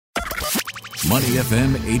Money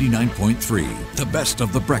FM 89.3, the best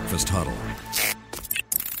of the breakfast huddle.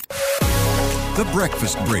 The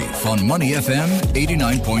Breakfast Brief on Money FM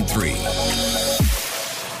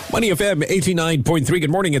 89.3. Money FM 89.3. Good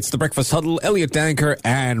morning. It's the Breakfast Huddle. Elliot Danker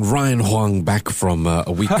and Ryan Huang back from a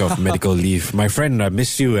week of medical leave. My friend, I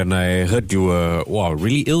missed you and I heard you were,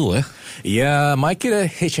 really ill, eh? Yeah, my kid had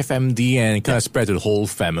HFMD and it kind of spread to the whole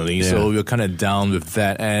family. So we were kind of down with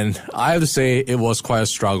that. And I have to say it was quite a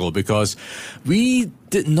struggle because we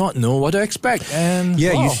did not know what to expect. And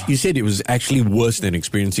you said it was actually worse than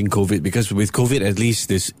experiencing COVID because with COVID, at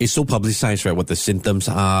least it's so publicized, right, what the symptoms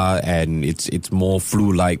are and it's more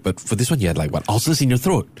flu-like. But for this one, you had ulcers in your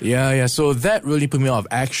throat. Yeah. So that really put me out of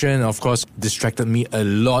action. Of course, distracted me a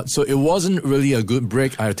lot. So it wasn't really a good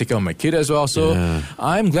break. I had to take care of my kid as well. So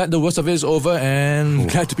I'm glad the worst of it is over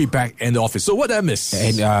and glad to be back in the office. So what did I miss?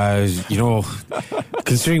 And,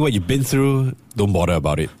 considering what you've been through, don't bother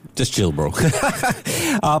about it. Just chill, bro.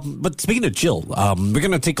 But speaking of chill, we're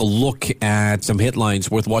going to take a look at some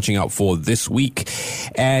headlines worth watching out for this week.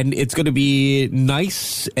 And it's going to be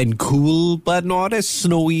nice and cool, but not as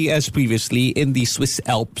snowy as previously in the Swiss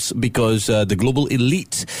Alps because the global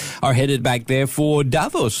elite are headed back there for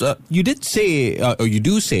Davos. You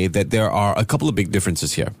do say that there are a couple of big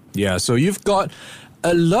differences here. Yeah, so you've got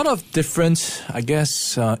a lot of different,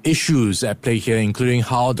 issues at play here, including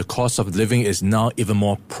how the cost of living is now even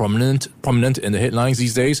more prominent in the headlines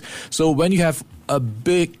these days. So when you have a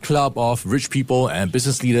big club of rich people and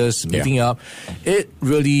business leaders meeting up, it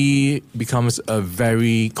really becomes a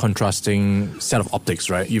very contrasting set of optics,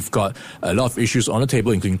 right? You've got a lot of issues on the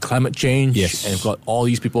table, including climate change, and you've got all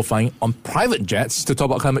these people flying on private jets to talk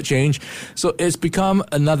about climate change. So it's become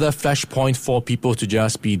another flashpoint for people to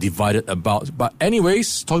just be divided about. But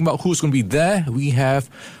anyways, talking about who's going to be there, we have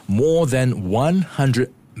more than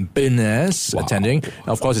 100 billionaires attending.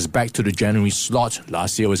 Of course, it's back to the January slot.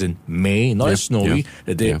 Last year was in May, not as snowy.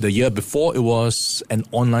 The year before, it was an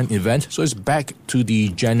online event. So it's back to the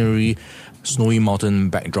January snowy mountain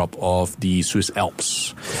backdrop of the Swiss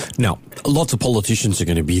Alps. Now, lots of politicians are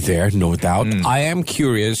going to be there, no doubt. I am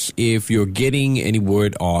curious if you're getting any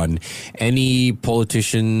word on any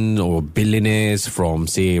politician or billionaires from,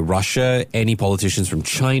 say, Russia, any politicians from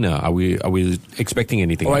China. Are we expecting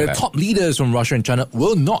anything like that? The top leaders from Russia and China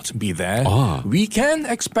will not be there. We can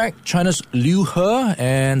expect China's Liu He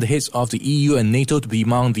and the heads of the EU and NATO to be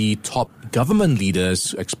among the top government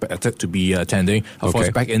leaders expected to be attending. Of course,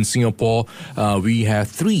 back in Singapore, we have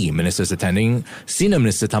 3 ministers attending. Senior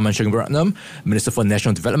Minister Tharman Shanmugaratnam, Minister for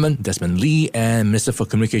National Development Desmond Lee, and Minister for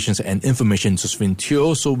Communications and Information Josephine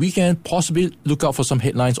Teo. So we can possibly look out for some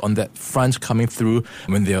headlines on that front coming through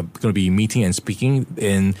when they're going to be meeting and speaking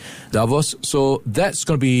in Davos. So that's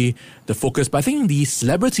going to be the focus. But I think the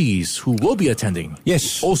celebrities who will be attending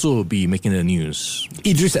also be making the news.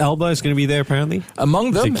 Idris Elba is going to be there apparently.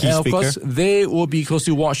 Among them, and of course, they will be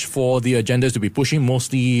closely watched for the agendas to be pushing,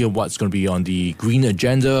 mostly what's going to be on the green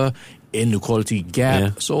agenda, inequality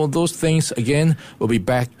gap. So those things, again, will be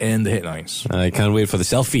back in the headlines. I can't wait for the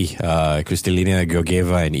selfie. Kristalina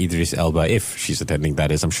Georgieva and Idris Elba, if she's attending,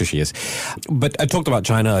 that is. I'm sure she is. But I talked about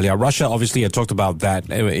China earlier. Russia, obviously, I talked about that,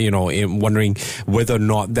 wondering whether or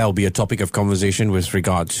not there'll be a topic of conversation with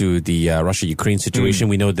regard to the Russia-Ukraine situation.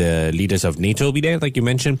 We know the leaders of NATO will be there, like you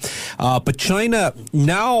mentioned. But China,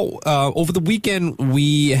 now, over the weekend,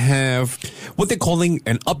 we have what they're calling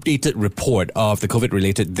an updated report of the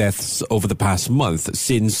COVID-related deaths over the past month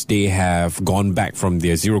since they have gone back from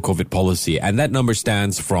their zero COVID policy, and that number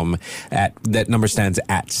stands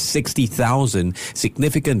at 60,000.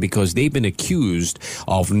 Significant because they've been accused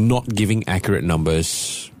of not giving accurate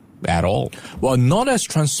numbers at all. Well, not as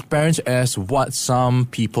transparent as what some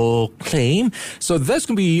people claim. So that's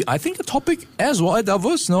going to be, I think, a topic as well at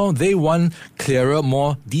Davos. No, they want clearer,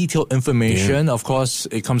 more detailed information. Of course,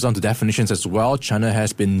 it comes down to definitions as well. China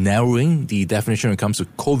has been narrowing the definition when it comes to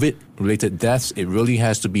COVID-related deaths. It really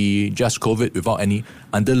has to be just COVID without any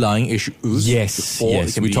underlying issues. Yes,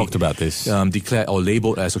 we talked about this. Declared or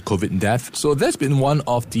labeled as a COVID death. So that's been one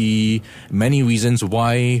of the many reasons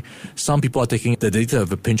why some people are taking the data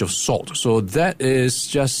with a pinch of salt. So that is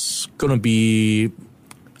just going to be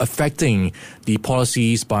affecting the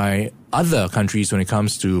policies by other countries when it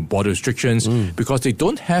comes to border restrictions because they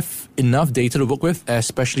don't have enough data to work with,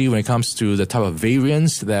 especially when it comes to the type of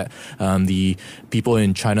variants that the people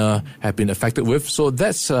in China have been affected with. So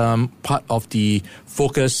that's part of the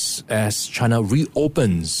focus as China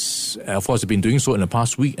reopens. Of course, they've been doing so in the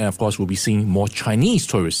past week, and of course, we'll be seeing more Chinese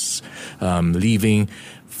tourists leaving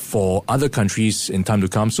for other countries in time to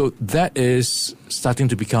come. So that is starting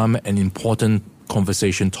to become an important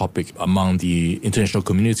conversation topic among the international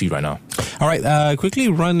community right now. All right, quickly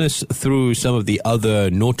run us through some of the other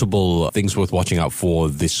notable things worth watching out for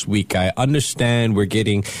this week. I understand we're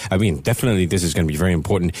getting, definitely this is going to be very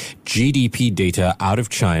important, GDP data out of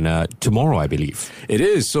China tomorrow, I believe. It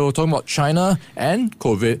is. So talking about China and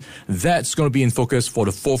COVID, that's going to be in focus for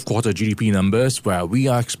the fourth quarter GDP numbers, where we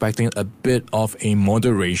are expecting a bit of a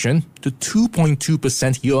moderation to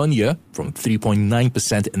 2.2% year on year from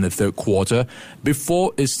 3.9% in the third quarter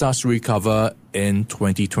before it starts to recover in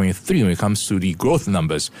 2023 when it comes to the growth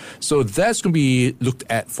numbers. So that's going to be looked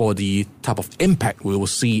at for the type of impact we will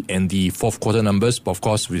see in the fourth quarter numbers. But of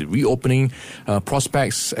course, with reopening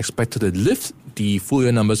prospects expected to lift the full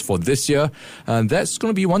year numbers for this year, that's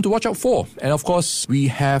going to be one to watch out for. And of course, we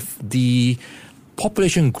have the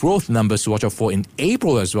population growth numbers to watch out for in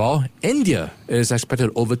April as well. India is expected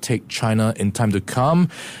to overtake China in time to come,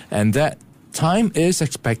 and that time is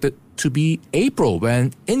expected to be April,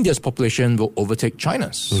 when India's population will overtake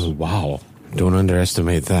China's. Wow. Don't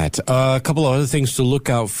underestimate that. A couple of other things to look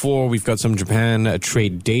out for. We've got some Japan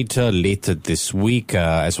trade data later this week,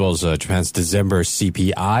 as well as Japan's December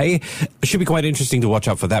CPI. It should be quite interesting to watch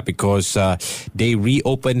out for that because they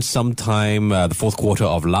reopened sometime the fourth quarter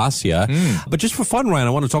of last year. But just for fun, Ryan, I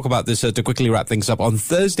want to talk about this to quickly wrap things up. On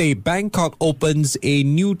Thursday, Bangkok opens a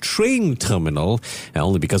new train terminal, and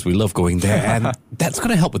only because we love going there. And that's going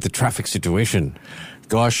to help with the traffic situation.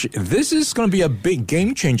 Gosh, this is going to be a big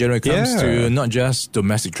game changer when it comes to not just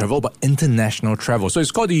domestic travel, but international travel. So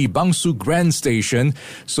it's called the Bangsu Grand Station.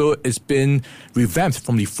 So it's been revamped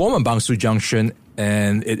from the former Bangsu Junction,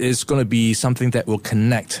 and it is going to be something that will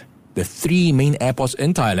connect the 3 main airports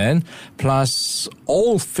in Thailand, plus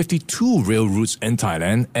all 52 rail routes in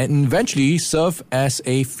Thailand, and eventually serve as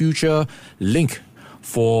a future link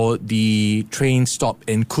for the train stop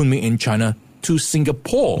in Kunming in China to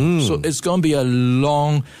Singapore. So it's going to be a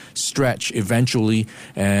long stretch eventually,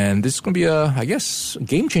 and this is going to be a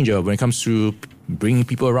game changer when it comes to bringing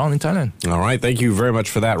people around in Thailand. All right, thank you very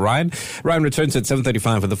much for that, Ryan. Ryan returns at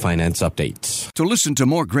 7:35 for the Finance Update. To listen to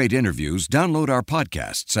more great interviews, download our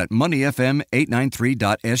podcasts at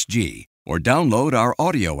moneyfm893.sg or download our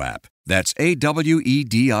audio app. That's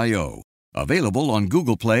AWEDIO. Available on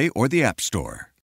Google Play or the App Store.